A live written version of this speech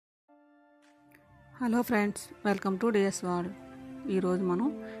Hello friends, welcome to DS world. ఈరోజు మనం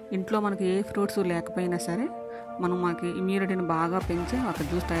ఇంట్లో మనకి ఏ ఫ్రూట్స్ లేకపోయినా సరే మనకి ఇమ్యూనిటీని బాగా పెంచి ఒక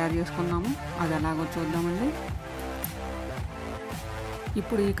జ్యూస్ తయారు చేసుకున్నాము. అది ఎలాగో చూద్దామండి.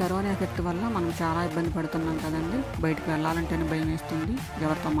 ఇప్పుడు ఈ కరోనా ఎఫెక్ట్ వల్ల మనం చాలా ఇబ్బంది పడుతున్నాం కదండి. బయటకు వెళ్ళాలంటేనే భయం వేస్తుంది,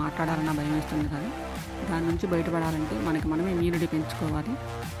 ఎవరితో మాట్లాడాలన్నా భయం వేస్తుంది కదా. దాని నుంచి బయటపడాలంటే మనమే ఇమ్యూనిటీ పెంచుకోవాలి.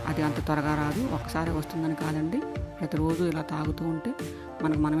 అది అంత త్వరగా రాదు, ఒక్కసారి వస్తుందని కాదండి. ప్రతిరోజు ఇలా తాగుతూ ఉంటే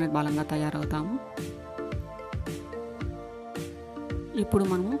మనమే బలంగా తయారవుతాము. ఇప్పుడు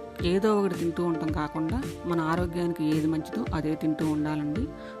మనము ఏదో ఒకటి తింటూ ఉంటాం కాకుండా మన ఆరోగ్యానికి ఏది మంచిదో అదే తింటూ ఉండాలండి.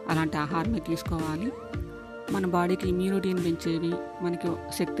 అలాంటి ఆహారమే తీసుకోవాలి. మన బాడీకి ఇమ్యూనిటీని పెంచేవి, మనకి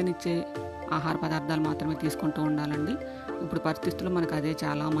శక్తినిచ్చే ఆహార పదార్థాలు మాత్రమే తీసుకుంటూ ఉండాలండి. ఇప్పుడు పరిస్థితుల్లో మనకు అదే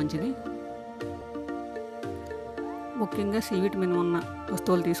చాలా మంచిది. ముఖ్యంగా సి విటమిన్ ఉన్న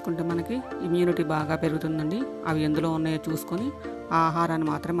వస్తువులు తీసుకుంటే మనకి ఇమ్యూనిటీ బాగా పెరుగుతుందండి. అవి ఎందులో ఉన్నాయో చూసుకొని ఆ ఆహారాన్ని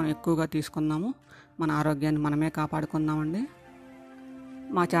మాత్రమే మనం ఎక్కువగా తీసుకుందాము. మన ఆరోగ్యాన్ని మనమే కాపాడుకుందామండి.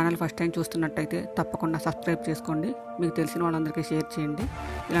 మా ఛానల్ ఫస్ట్ టైం చూస్తున్నట్టయితే తప్పకుండా సబ్స్క్రైబ్ చేసుకోండి. మీకు తెలిసిన వాళ్ళందరికీ షేర్ చేయండి.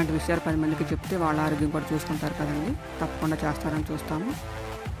 ఇలాంటి విషయాలు 10 మందికి చెప్తే వాళ్ళ ఆరోగ్యం కూడా చూసుకుంటారు కదండి. తప్పకుండా చేస్తారని చూస్తాము.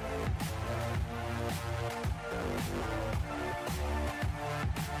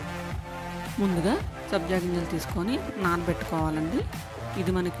 ముందుగా సబ్జా గింజలు తీసుకొని నానబెట్టుకోవాలండి.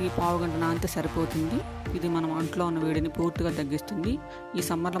 ఇది మనకి పావు గంట నానితే సరిపోతుంది. ఇది మనం ఒంట్లో ఉన్న వేడిని పూర్తిగా తగ్గిస్తుంది. ఈ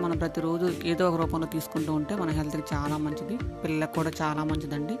సమ్మర్లో మనం ప్రతిరోజు ఏదో ఒక రూపంలో తీసుకుంటూ ఉంటే మన హెల్త్కి చాలా మంచిది, పిల్లలకు కూడా చాలా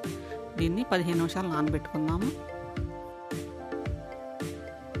మంచిదండి. దీన్ని 15 నిమిషాలు నానబెట్టుకుందాము.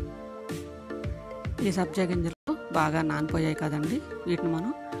 ఈ సబ్జా గింజలు బాగా నానిపోయాయి కదండి. వీటిని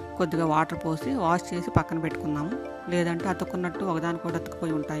మనం కొద్దిగా వాటర్ పోసి వాష్ చేసి పక్కన పెట్టుకుందాము. లేదంటే అతుక్కున్నట్టు ఒకదానికొకటి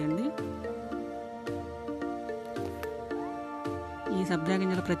అతుక్కుపోయి ఉంటాయండి. ఈ సబ్జా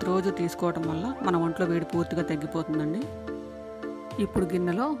గింజలు ప్రతిరోజు తీసుకోవడం వల్ల మన ఒంట్లో వేడి పూర్తిగా తగ్గిపోతుందండి. ఇప్పుడు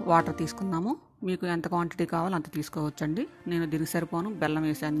గిన్నెలో వాటర్ తీసుకుందాము. మీకు ఎంత క్వాంటిటీ కావాలో అంత తీసుకోవచ్చండి. నేను దీనికి సరిపోను బెల్లం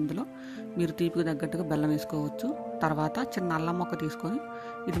వేసాను ఇందులో. మీరు తీపికి తగ్గట్టుగా బెల్లం వేసుకోవచ్చు. తర్వాత చిన్న అల్లం ముక్క తీసుకొని,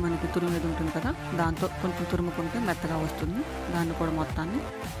 ఇది మనకి తురిమేది ఉంటుంది కదా, దాంతో కొంచెం తురుముకుంటే మెత్తగా వస్తుంది. దాన్ని కూడా మొత్తాన్ని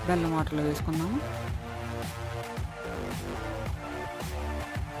బెల్లం వాటర్లో వేసుకుందాము.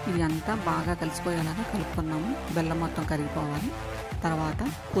 ఇది అంతా బాగా కలిసిపోయేలాగా కలుపుకున్నాము. బెల్లం మొత్తం కరిగిపోవాలి. తర్వాత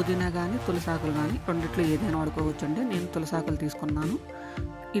పుదీనా కానీ తులసాకులు కానీ రెండిట్లో ఏదైనా వాడుకోవచ్చు అండి. నేను తులసాకులు తీసుకున్నాను.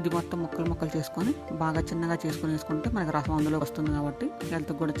 ఇది మొత్తం ముక్కలు చేసుకొని బాగా చిన్నగా చేసుకొని వేసుకుంటే మనకి రసం అందులో వస్తుంది కాబట్టి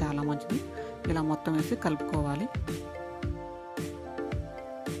హెల్త్కి కూడా చాలా మంచిది. ఇలా మొత్తం వేసి కలుపుకోవాలి.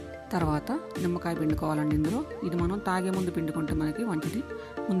 తర్వాత నిమ్మకాయ పిండుకోవాలండి ఇందులో. ఇది మనం తాగే ముందు పిండుకుంటే మనకి మంచిది.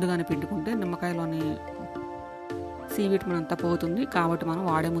 ముందుగానే పిండుకుంటే నిమ్మకాయలోని సి విటమిన్ అంతా పోతుంది కాబట్టి మనం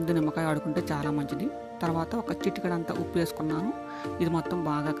వాడే ముందు నిమ్మకాయ వాడుకుంటే చాలా మంచిది. తర్వాత ఒక చిటికెడంతా ఉప్పు వేసుకున్నాను. ఇది మొత్తం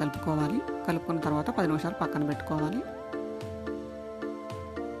బాగా కలుపుకోవాలి. కలుపుకున్న తర్వాత 10 నిమిషాలు పక్కన పెట్టుకోవాలి.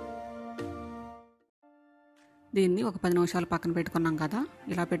 దీన్ని ఒక 10 నిమిషాలు పక్కన పెట్టుకున్నాం కదా.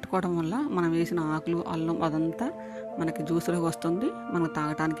 ఇలా పెట్టుకోవడం వల్ల మనం వేసిన ఆకులు, అల్లం అదంతా మనకి జ్యూస్లోకి వస్తుంది. మనకు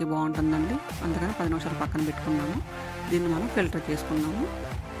తాగడానికి బాగుంటుందండి. అందుకని 10 నిమిషాలు పక్కన పెట్టుకున్నాము. దీన్ని మనం ఫిల్టర్ చేసుకున్నాము.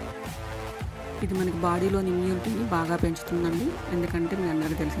 ఇది మనకి బాడీలోని ఇమ్యూనిటీని బాగా పెంచుతుందండి. ఎందుకంటే మీ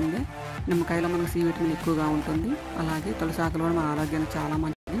అందరికీ తెలిసిందే, నిమ్మకాయలో మనకు సి విటమిన్ ఎక్కువగా ఉంటుంది. అలాగే తులసాకులు కూడా మన ఆరోగ్యానికి చాలా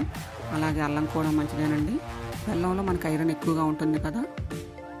మంచిది. అలాగే అల్లం కూడా మంచిదేనండి. బెల్లంలో మనకి ఐరన్ ఎక్కువగా ఉంటుంది కదా.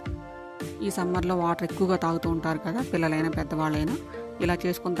 ఈ సమ్మర్లో వాటర్ ఎక్కువగా తాగుతూ ఉంటారు కదా, పిల్లలైనా పెద్దవాళ్ళైనా. ఇలా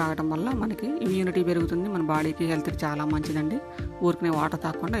చేసుకొని తాగడం వల్ల మనకి ఇమ్యూనిటీ పెరుగుతుంది. మన బాడీకి హెల్త్కి చాలా మంచిదండి. ఊరికనే వాటర్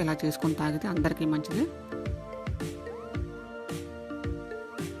తాగకుండా ఇలా చేసుకొని తాగితే అందరికీ మంచిది.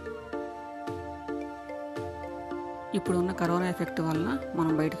 ఇప్పుడున్న కరోనా ఎఫెక్ట్ వల్ల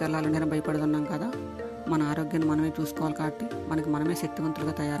మనం బయటకు వెళ్ళాలంటే భయపడుతున్నాం కదా. మన ఆరోగ్యాన్ని మనమే చూసుకోవాలి కాబట్టి మనమే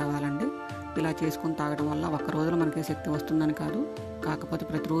శక్తివంతులుగా తయారవ్వాలండి. ఇలా చేసుకొని తాగడం వల్ల ఒక్క రోజులో మనకే శక్తి వస్తుందని కాదు, కాకపోతే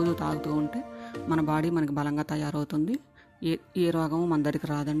ప్రతిరోజు తాగుతూ ఉంటే మన బాడీ మనకి బలంగా తయారవుతుంది. ఏ రోగము మన దగ్గరికి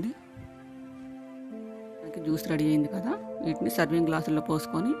రాదండి. మనకి జ్యూస్ రెడీ అయింది కదా. వీటిని సర్వింగ్ గ్లాసుల్లో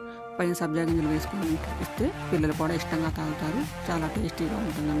పోసుకొని పైన సబ్జా గింజలు వేసుకొని ఇస్తే పిల్లలు కూడా ఇష్టంగా తాగుతారు. చాలా టేస్టీగా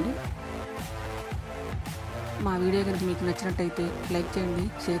ఉంటుందండి. మా వీడియో కనుక మీకు నచ్చినట్టయితే లైక్ చేయండి,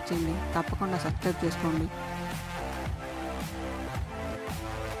 షేర్ చేయండి, తప్పకుండా సబ్స్క్రైబ్ చేసుకోండి.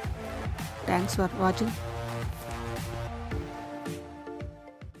 Thanks for watching.